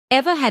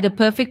Ever had a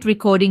perfect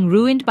recording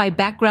ruined by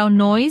background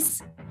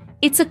noise?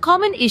 It's a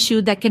common issue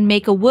that can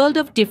make a world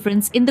of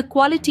difference in the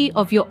quality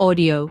of your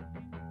audio.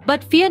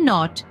 But fear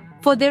not,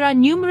 for there are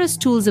numerous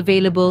tools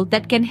available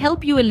that can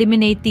help you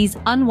eliminate these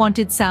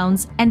unwanted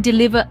sounds and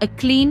deliver a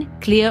clean,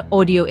 clear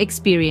audio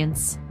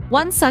experience.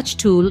 One such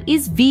tool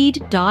is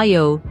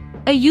Veed.io,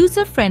 a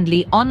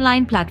user-friendly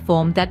online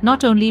platform that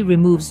not only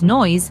removes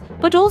noise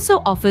but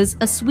also offers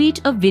a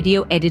suite of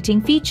video editing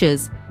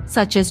features,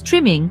 such as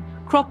trimming,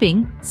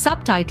 cropping,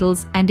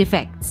 subtitles, and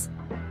effects.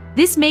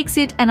 This makes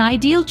it an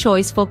ideal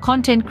choice for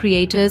content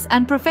creators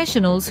and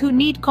professionals who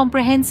need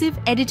comprehensive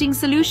editing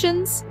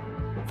solutions.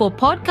 For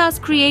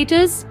podcast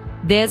creators,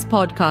 there's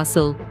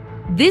Podcastle.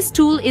 This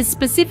tool is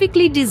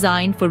specifically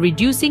designed for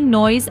reducing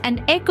noise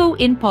and echo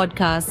in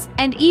podcasts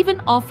and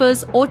even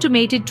offers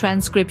automated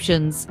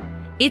transcriptions.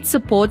 It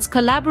supports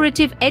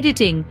collaborative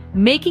editing,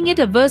 making it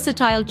a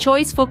versatile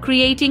choice for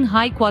creating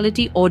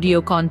high-quality audio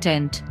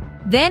content.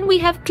 Then we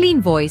have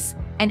Clean Voice,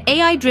 an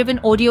AI-driven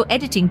audio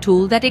editing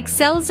tool that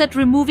excels at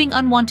removing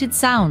unwanted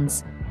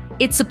sounds.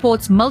 It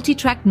supports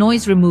multi-track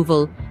noise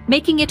removal,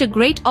 making it a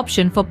great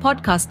option for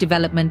podcast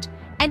development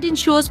and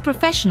ensures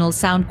professional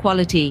sound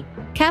quality.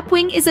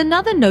 Capwing is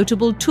another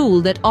notable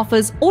tool that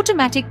offers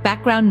automatic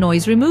background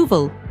noise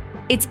removal.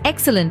 It's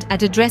excellent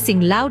at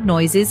addressing loud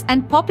noises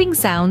and popping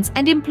sounds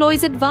and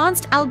employs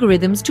advanced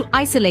algorithms to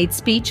isolate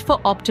speech for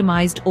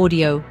optimized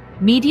audio.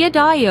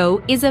 Media.io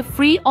is a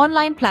free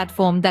online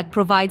platform that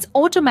provides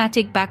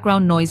automatic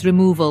background noise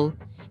removal.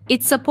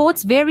 It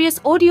supports various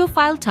audio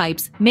file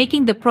types,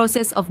 making the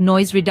process of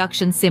noise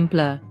reduction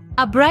simpler.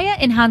 Abrea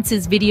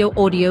enhances video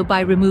audio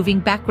by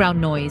removing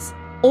background noise.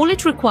 All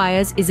it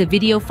requires is a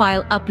video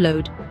file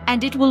upload,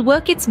 and it will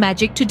work its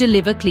magic to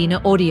deliver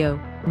cleaner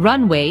audio.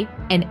 Runway,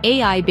 an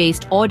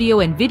AI-based audio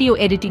and video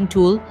editing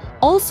tool,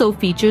 also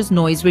features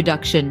noise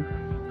reduction.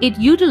 It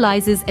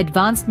utilizes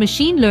advanced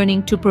machine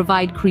learning to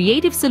provide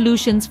creative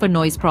solutions for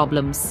noise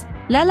problems.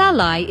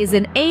 Lalai is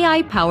an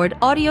AI-powered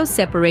audio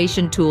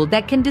separation tool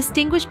that can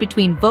distinguish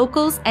between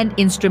vocals and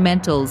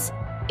instrumentals.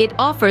 It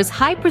offers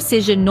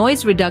high-precision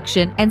noise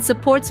reduction and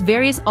supports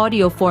various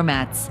audio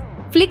formats.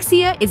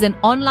 Flixia is an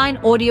online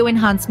audio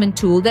enhancement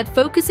tool that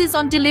focuses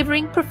on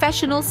delivering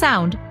professional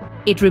sound.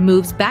 It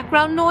removes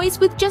background noise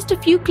with just a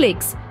few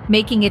clicks,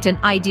 making it an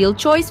ideal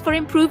choice for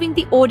improving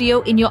the audio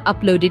in your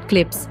uploaded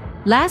clips.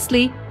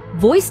 Lastly,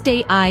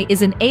 Voiced.ai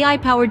is an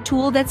AI-powered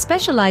tool that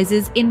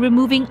specializes in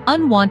removing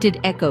unwanted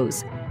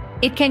echoes.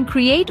 It can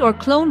create or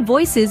clone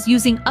voices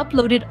using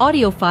uploaded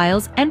audio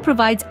files and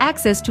provides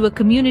access to a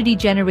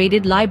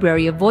community-generated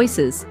library of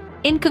voices.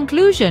 In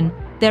conclusion,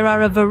 there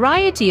are a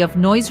variety of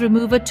noise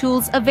remover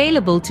tools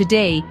available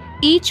today,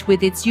 each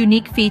with its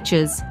unique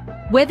features.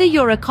 Whether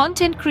you're a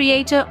content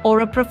creator or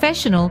a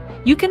professional,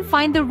 you can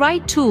find the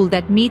right tool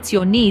that meets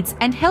your needs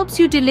and helps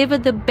you deliver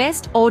the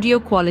best audio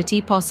quality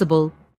possible.